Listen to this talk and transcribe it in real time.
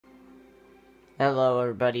Hello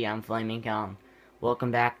everybody, I'm Flaming Kong. Welcome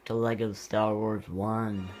back to LEGO Star Wars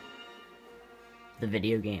 1. The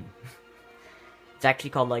video game. It's actually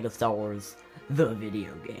called LEGO Star Wars, the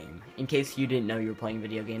video game. In case you didn't know you were playing a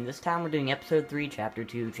video game, this time we're doing Episode 3, Chapter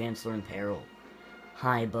 2, Chancellor and Peril.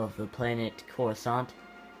 High above the planet Coruscant.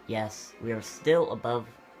 Yes, we are still above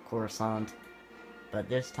Coruscant, but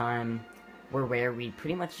this time we're where we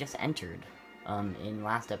pretty much just entered in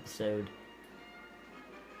last episode.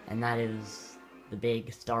 And that is the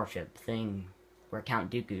big starship thing where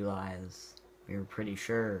Count Dooku lies. We were pretty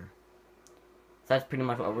sure. So that's pretty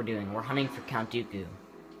much what we're doing. We're hunting for Count Dooku.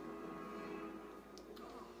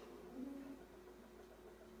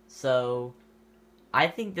 So, I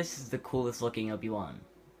think this is the coolest looking Obi-Wan.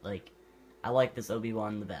 Like, I like this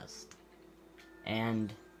Obi-Wan the best.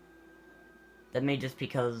 And that may just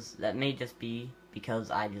be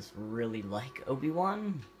because I just really like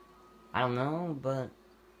Obi-Wan. I don't know, but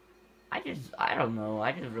I don't know,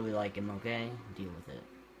 I just really like him, okay? Deal with it.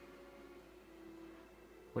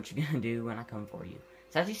 What you gonna do when I come for you?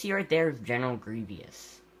 So as you see right there is General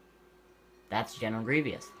Grievous. That's General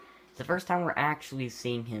Grievous. It's the first time we're actually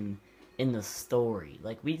seeing him in the story.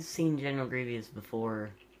 Like, we've seen General Grievous before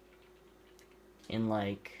in,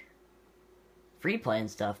 like, free play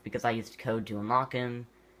and stuff, because I used code to unlock him,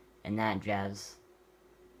 and that jazz.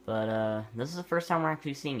 But, this is the first time we're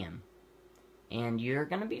actually seeing him. And you're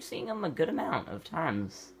gonna be seeing him a good amount of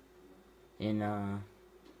times in,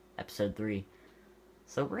 Episode 3.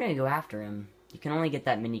 So we're gonna go after him. You can only get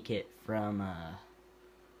that mini kit from,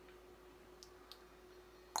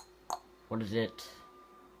 what is it?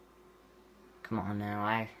 Come on now,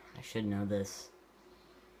 I should know this.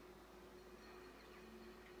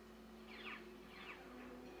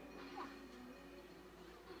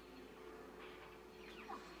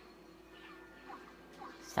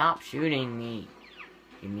 Stop shooting me,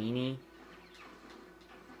 you meanie.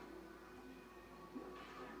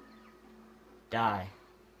 Die.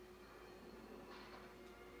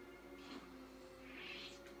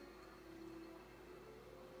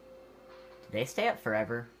 Do they stay up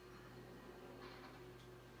forever?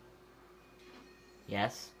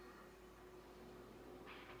 Yes.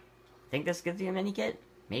 Think this gives you a mini kit?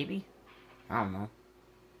 Maybe? I don't know.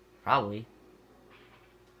 Probably.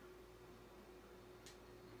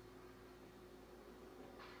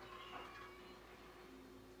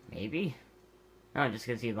 Maybe? No, it just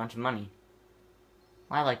gives you a bunch of money.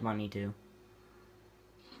 I like money too.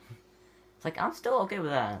 It's like, I'm still okay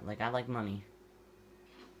with that. Like, I like money.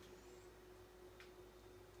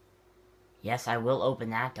 Yes, I will open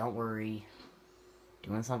that, don't worry.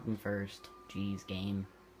 Doing something first. Jeez, game.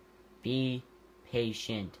 Be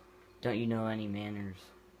patient. Don't you know any manners?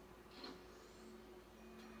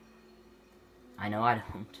 I know I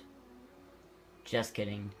don't. Just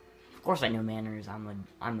kidding. Of course I know manners. I'm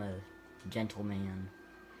a gentleman.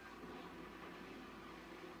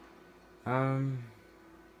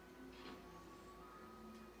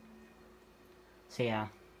 So yeah.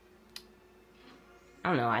 I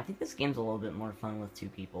don't know, I think this game's a little bit more fun with two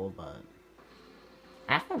people, but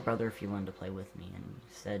I asked my brother if he wanted to play with me, and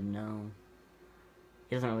he said no.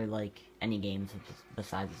 He doesn't really like any games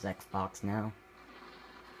besides his Xbox now.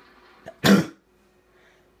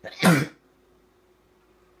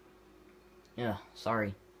 Yeah,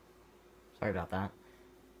 sorry. Sorry about that.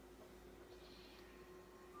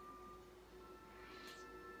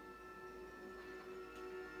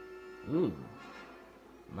 Ooh.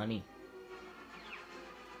 Money.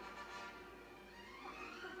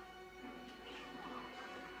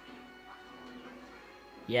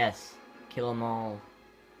 Yes. Kill them all.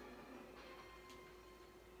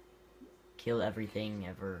 Kill everything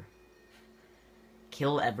ever.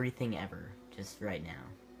 Kill everything ever. Just right now.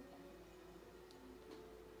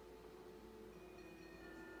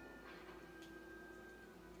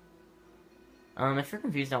 If you're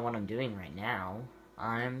confused on what I'm doing right now,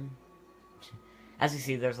 as you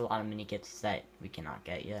see, there's a lot of mini kits that we cannot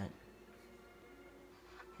get yet.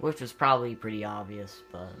 Which was probably pretty obvious,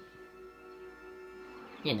 but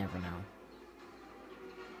you never know.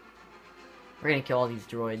 We're gonna kill all these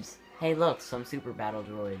droids. Hey look, some super battle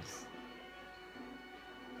droids.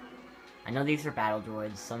 I know these are battle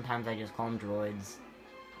droids, sometimes I just call them droids.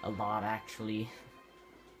 A lot, actually.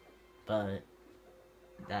 But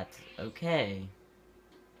that's okay.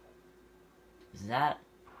 Is that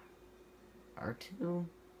R2?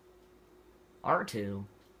 R2?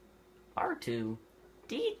 R2?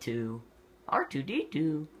 D2?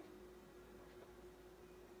 R2D2?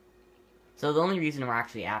 So the only reason we're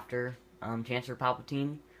actually after Chancellor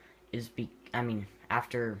Palpatine is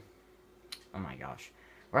after, oh my gosh.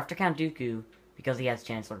 We're after Count Dooku because he has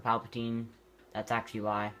Chancellor Palpatine, That's actually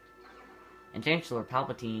why. And Chancellor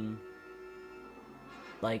Palpatine,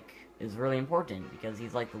 like, is really important because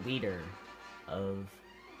he's like the leader of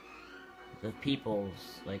the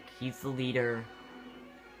peoples. Like, he's the leader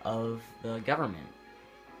of the government.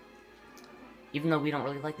 Even though we don't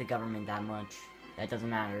really like the government that much, that doesn't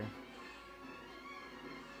matter.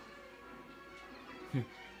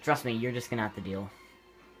 Trust me, you're just gonna have to deal.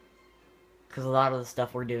 Because a lot of the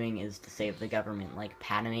stuff we're doing is to save the government. Like,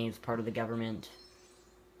 Padme is part of the government.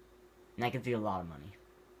 And that gives you a lot of money.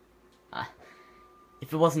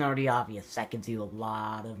 If it wasn't already obvious, that gives you a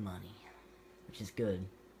lot of money. Which is good.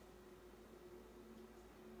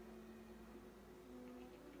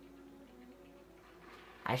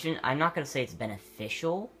 I'm not gonna say it's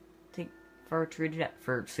beneficial for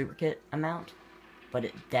super kit amount, but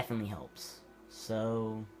it definitely helps.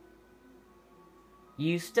 So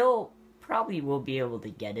you still probably will be able to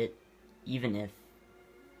get it, even if...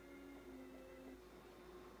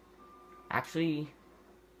 Actually,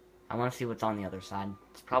 I want to see what's on the other side.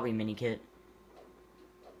 It's probably a mini kit.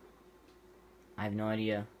 I have no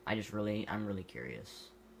idea. I'm really curious.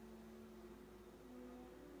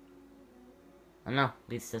 Oh no,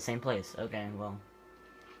 leads to the same place. Okay, well.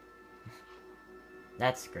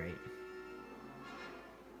 That's great.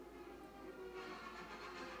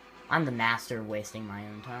 I'm the master of wasting my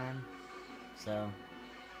own time. So.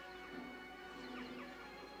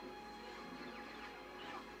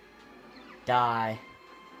 Die.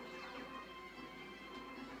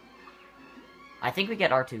 I think we get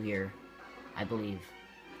R2 here. I believe.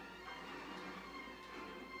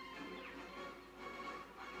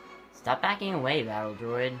 Stop backing away, Battle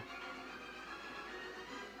Droid.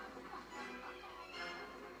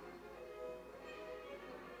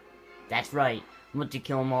 That's right. Once you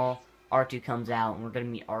kill them all, R2 comes out, and we're gonna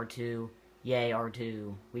meet R2. Yay,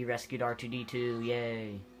 R2. We rescued R2-D2.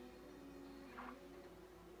 Yay.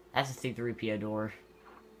 That's a C-3PO door.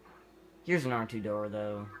 Here's an R2 door,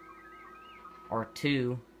 though.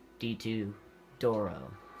 R2-D2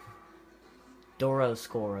 Doro. Doro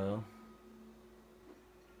Scoro.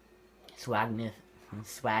 Swag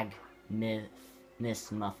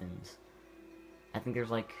Miss Muffins. I think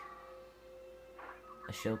there's like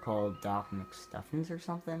a show called Doc McStuffins or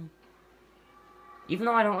something. Even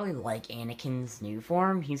though I don't really like Anakin's new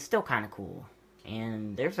form, he's still kind of cool.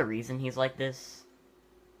 And there's a reason he's like this.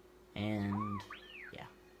 And yeah.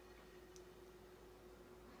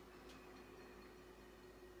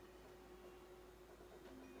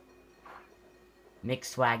 Mick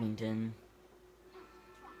Swaggington.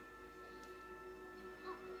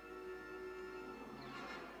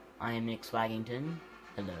 I am Nick Swaggington.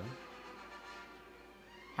 Hello.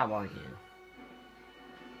 How are you?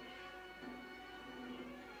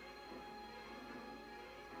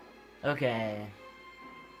 Okay.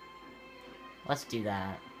 Let's do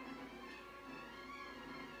that.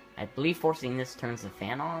 I believe forcing this turns the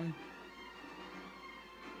fan on.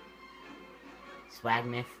 Swag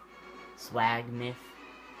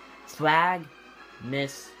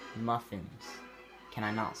Miss Muffins. Can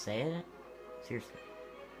I not say it? Seriously.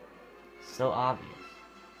 So obvious.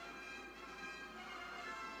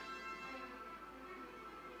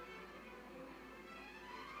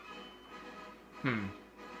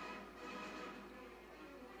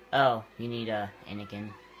 Oh, you need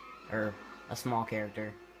Anakin. Or a small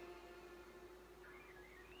character.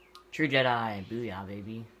 True Jedi. Booyah,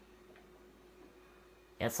 baby.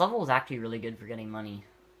 Yeah, this level is actually really good for getting money.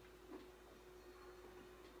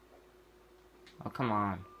 Oh, come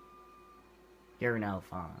on. You're no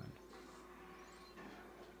fun.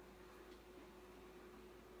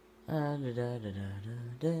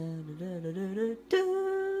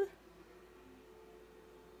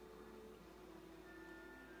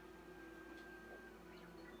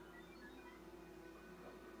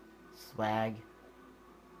 Swag.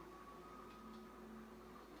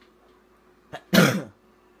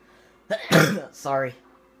 Sorry.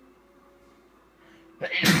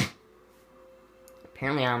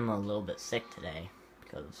 Apparently I'm a little bit sick today,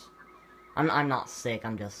 because I'm not sick,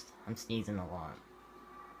 I'm sneezing a lot.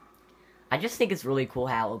 I just think it's really cool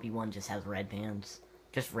how Obi-Wan just has red pants.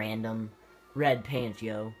 Just random red pants,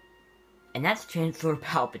 yo. And that's Chancellor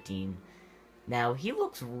Palpatine. Now, he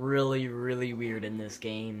looks really, really weird in this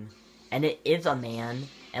game. And it is a man.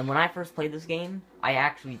 And when I first played this game, I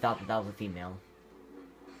actually thought that that was a female.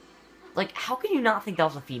 Like, how can you not think that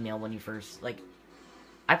was a female when you first, like...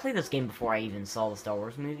 I played this game before I even saw the Star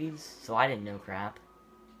Wars movies, so I didn't know crap.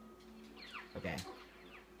 Okay.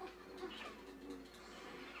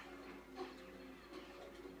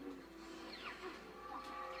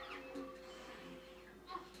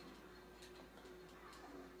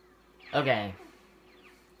 Okay.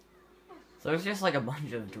 So there's just like a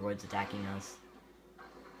bunch of droids attacking us.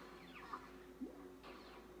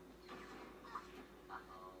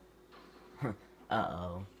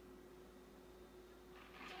 Uh-oh.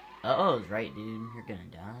 Uh-oh's right, dude. You're gonna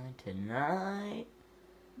die tonight.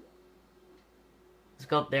 Let's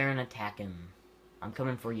go up there and attack him. I'm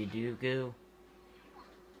coming for you, Dooku.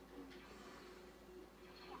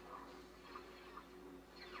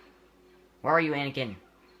 Where are you, Anakin?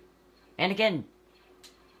 Anakin!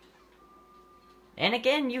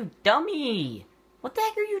 Anakin, you dummy! What the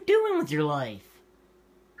heck are you doing with your life?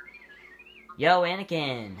 Yo,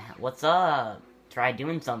 Anakin, what's up? Try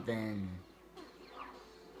doing something.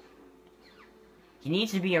 He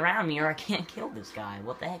needs to be around me or I can't kill this guy.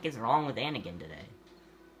 What the heck is wrong with Anakin today?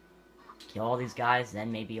 Kill all these guys,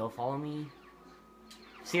 then maybe he'll follow me?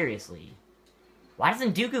 Seriously. Why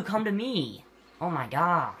doesn't Dooku come to me? Oh my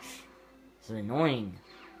gosh. This is annoying.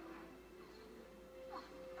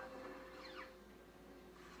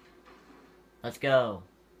 Let's go.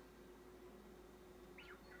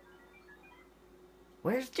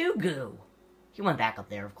 Where's Dooku? He went back up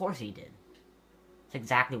there. Of course he did. It's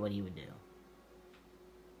exactly what he would do.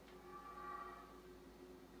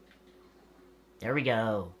 There we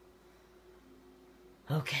go.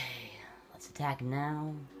 Okay. Let's attack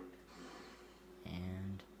now.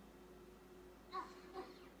 And...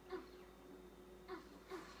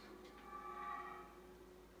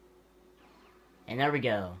 and there we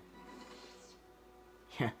go.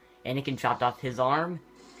 Anakin chopped off his arm,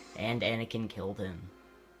 and Anakin killed him.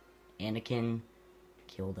 Anakin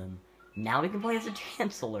killed him. Now we can play as a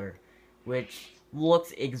Chancellor, which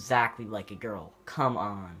looks exactly like a girl. Come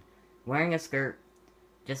on. Wearing a skirt,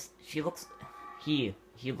 just, she looks, he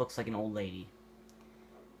looks like an old lady.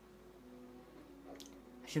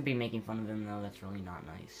 I shouldn't be making fun of him, though. That's really not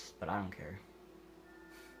nice, but I don't care.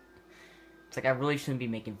 It's like I really shouldn't be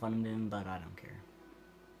making fun of him, but I don't care.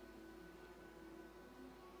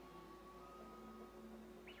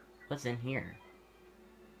 What's in here?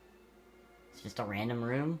 It's just a random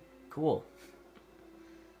room? Cool.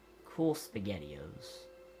 Cool SpaghettiOs.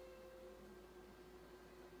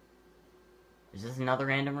 Is this another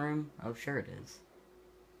random room? Oh, sure it is.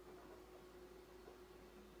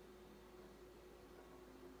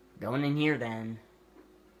 Going in here, then.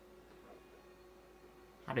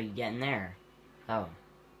 How do you get in there? Oh.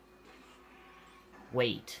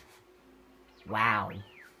 Wait. Wow.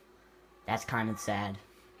 That's kind of sad.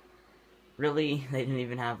 Really? They didn't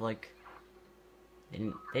even have, like... They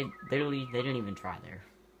didn't even try there.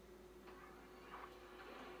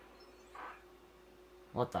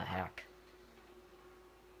 What the heck?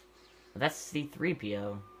 That's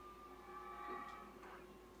C-3PO.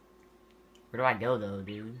 Where do I go, though,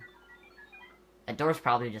 dude? That door's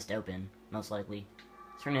probably just open, most likely.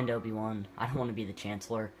 Turn into Obi-Wan. I don't want to be the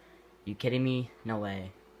Chancellor. You kidding me? No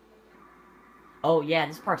way. Oh, yeah,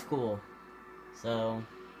 this part's cool. So,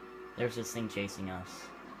 there's this thing chasing us.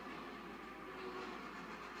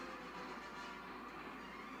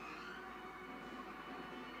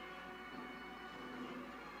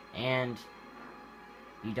 And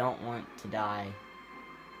you don't want to die.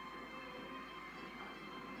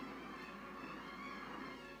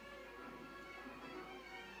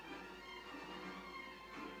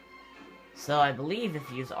 So I believe if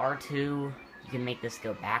you use R2, you can make this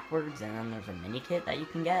go backwards, and then there's a mini kit that you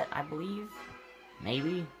can get, I believe.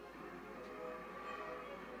 Maybe.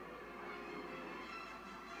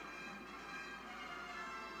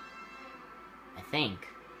 I think.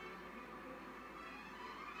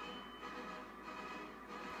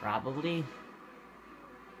 Probably.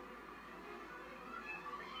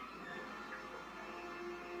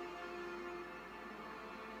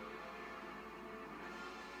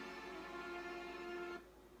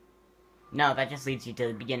 No, that just leads you to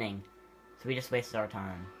the beginning. So we just wasted our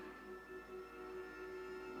time.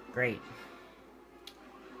 Great.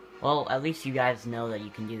 Well, at least you guys know that you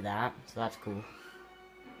can do that, so that's cool.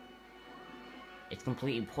 It's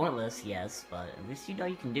completely pointless, yes, but at least you know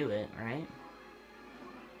you can do it, right?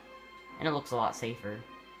 And it looks a lot safer.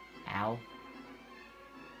 Ow.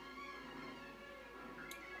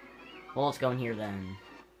 Well, let's go in here then.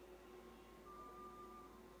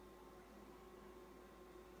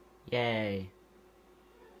 Yay.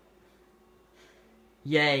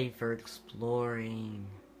 Yay for exploring.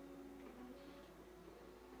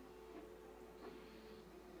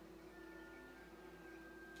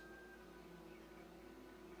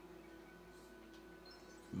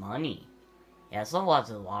 Money. Yeah, this level has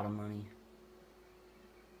a lot of money.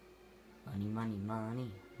 Money, money,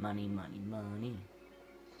 money. Money, money, money.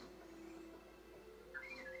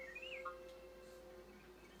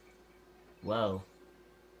 Whoa.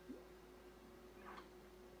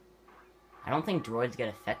 I don't think droids get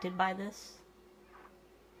affected by this.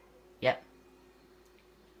 Yep.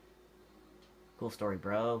 Cool story,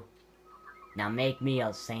 bro. Now make me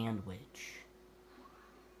a sandwich.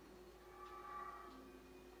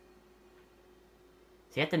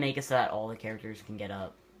 So you have to make it so that all the characters can get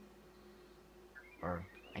up. Or,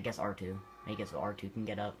 I guess R2. Make it so R2 can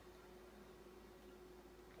get up.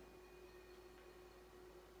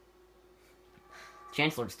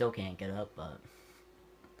 Chancellor still can't get up, but...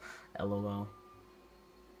 LOL.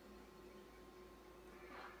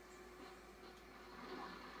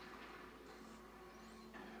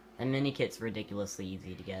 And mini kit's ridiculously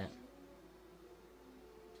easy to get.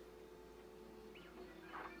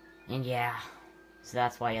 And yeah, so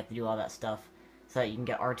that's why you have to do all that stuff, so that you can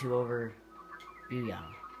get R2 over. Booyah.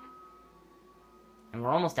 And we're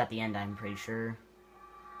almost at the end, I'm pretty sure.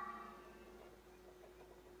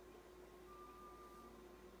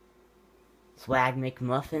 Swag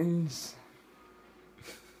McMuffins.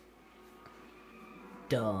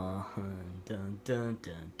 Dun dun dun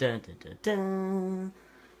dun dun dun dun dun.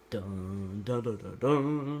 Dun, dun, dun, dun,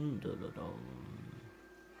 dun, dun, dun, dun.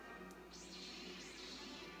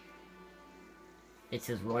 It's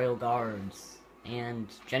his royal guards, and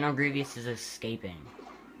General Grievous is escaping.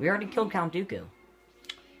 We already killed Count Dooku.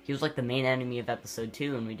 He was like the main enemy of episode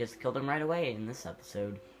 2, and we just killed him right away in this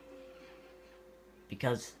episode.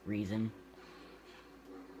 Because reason.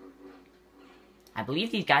 I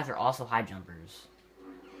believe these guys are also high jumpers.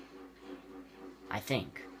 I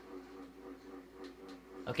think.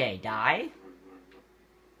 Okay, die.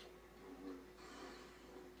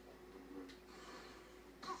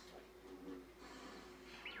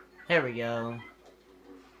 There we go.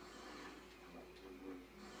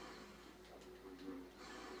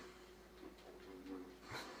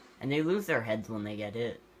 And they lose their heads when they get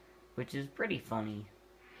hit, which is pretty funny.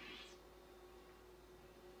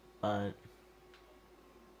 But...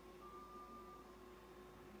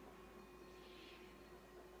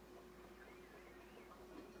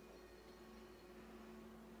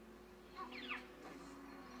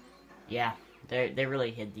 yeah, they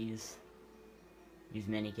really hid these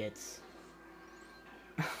mini kits.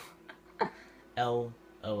 LOL.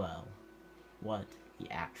 What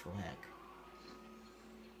the actual heck?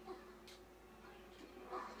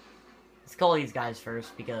 Let's kill these guys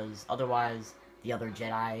first, because otherwise the other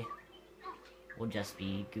Jedi will just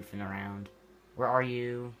be goofing around. Where are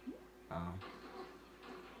you? Oh.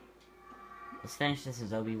 Let's finish this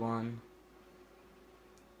as Obi-Wan.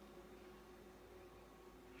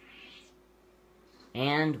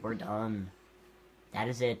 And we're done. That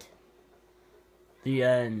is it. The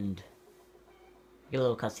end. Get a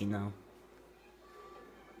little cutscene though.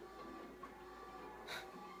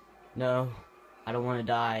 No, I don't want to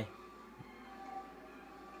die.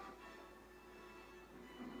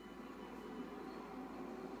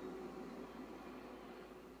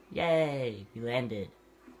 Yay, we landed.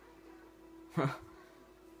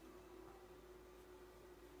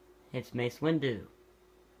 It's Mace Windu.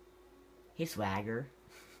 Hey, Swagger.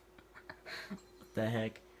 What the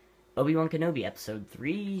heck? Obi-Wan Kenobi, Episode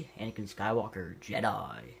 3, Anakin Skywalker,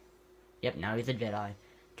 Jedi. Yep, now he's a Jedi.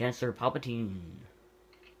 Chancellor Palpatine.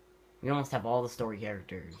 We almost have all the story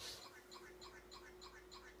characters.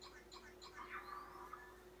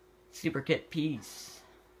 Super Kit Piece.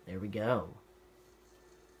 There we go.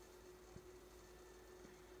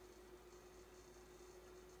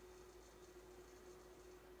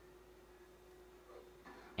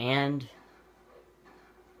 And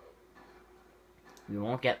we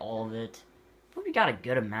won't get all of it, but we got a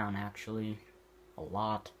good amount, actually. A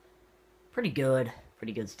lot. Pretty good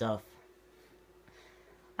stuff.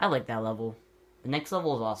 I like that level. The next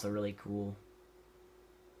level is also really cool.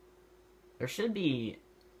 There should be...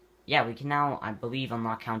 yeah, we can now, I believe,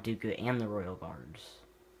 unlock Count Dooku and the Royal Guards.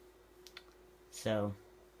 So,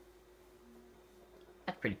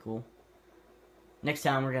 that's pretty cool. Next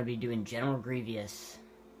time we're going to be doing General Grievous.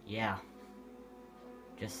 Yeah.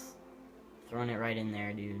 Just throwing it right in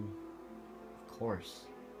there, dude. Of course.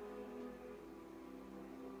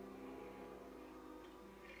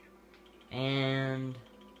 And...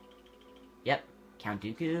 yep. Count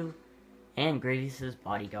Dooku. And Grievous's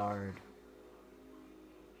bodyguard.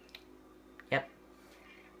 Yep.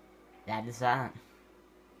 That is that.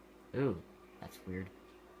 Ooh. That's weird.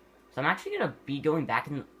 So I'm actually going to be going back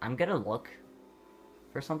and... I'm going to look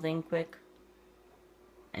for something quick.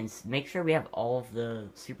 And make sure we have all of the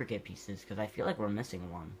Super Kit pieces, because I feel like we're missing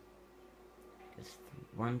one. Because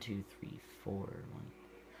 1, 2, 3, 4, 1.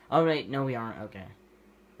 Oh, right, no we aren't. Okay.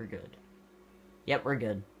 We're good. Yep, we're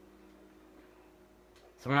good.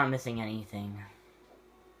 So we're not missing anything.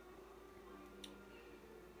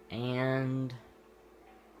 And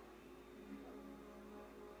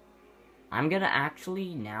I'm gonna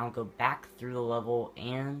actually now go back through the level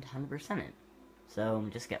and 100% it. So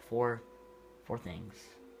just get four things.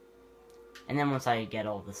 And then once I get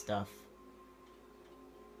all the stuff,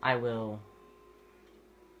 I will...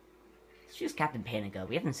 Let's choose Captain Panico.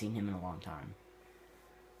 We haven't seen him in a long time.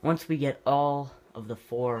 Once we get all of the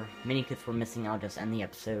 4 mini-kits we're missing, I'll just end the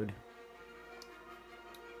episode.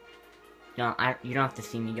 You don't have to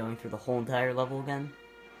see me going through the whole entire level again.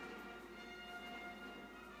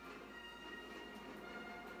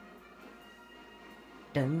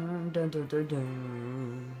 Dun dun dun dun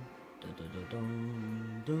dun. Dun dun dun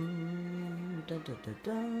dun dun dun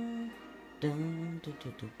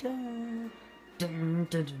dun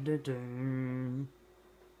dun dun dun.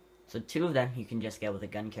 So 2 of them you can just get with a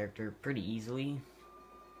gun character pretty easily.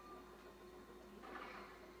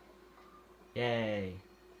 Yay.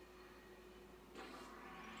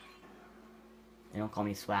 They don't call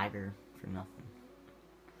me Swagger for nothing.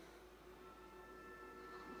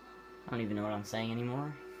 I don't even know what I'm saying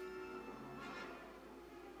anymore.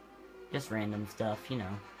 Just random stuff, you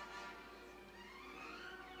know.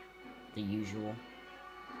 The usual.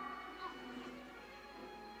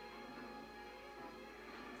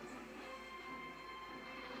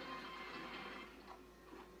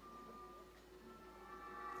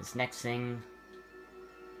 This next thing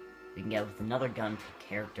we can get with another gun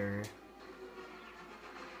character.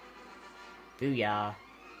 Booyah.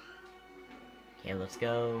 Okay, let's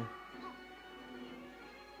go.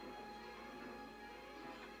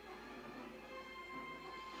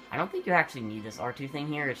 I don't think you actually need this R2 thing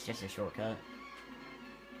here, it's just a shortcut.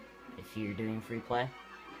 If you're doing free play.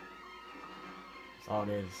 That's all it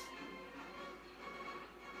is.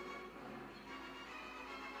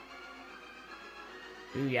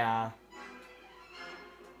 Booyah.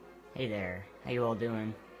 Hey there, how you all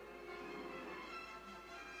doing?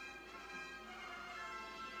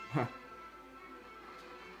 Huh.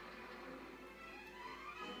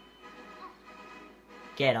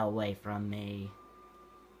 Get away from me.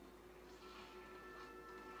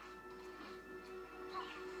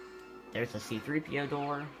 There's a C-3PO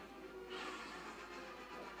door.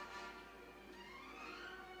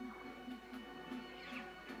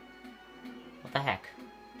 What the heck?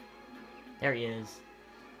 There he is.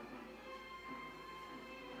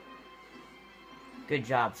 Good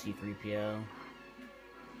job, C-3PO.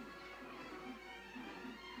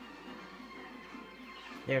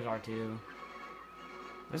 There's R2.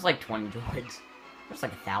 There's like 20 droids. There's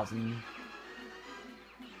like 1,000.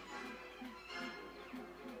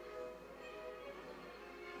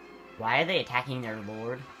 Why are they attacking their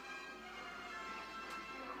lord?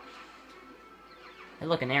 Hey,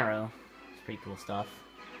 look, an arrow. It's pretty cool stuff.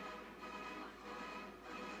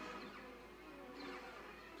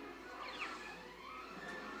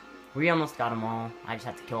 We almost got them all. I just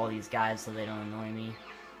have to kill all these guys so they don't annoy me.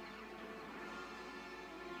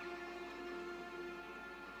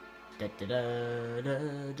 Da da da da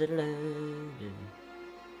da da da.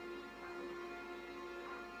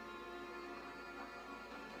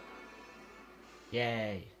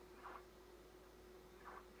 Yay.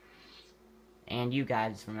 And you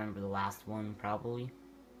guys remember the last one, probably.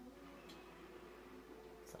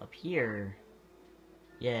 It's up here.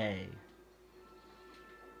 Yay.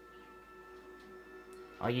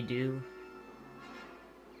 All you do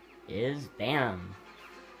is bam.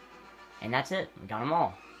 And that's it. We got them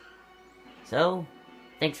all. So,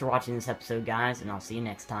 thanks for watching this episode, guys, and I'll see you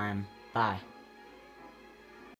next time. Bye.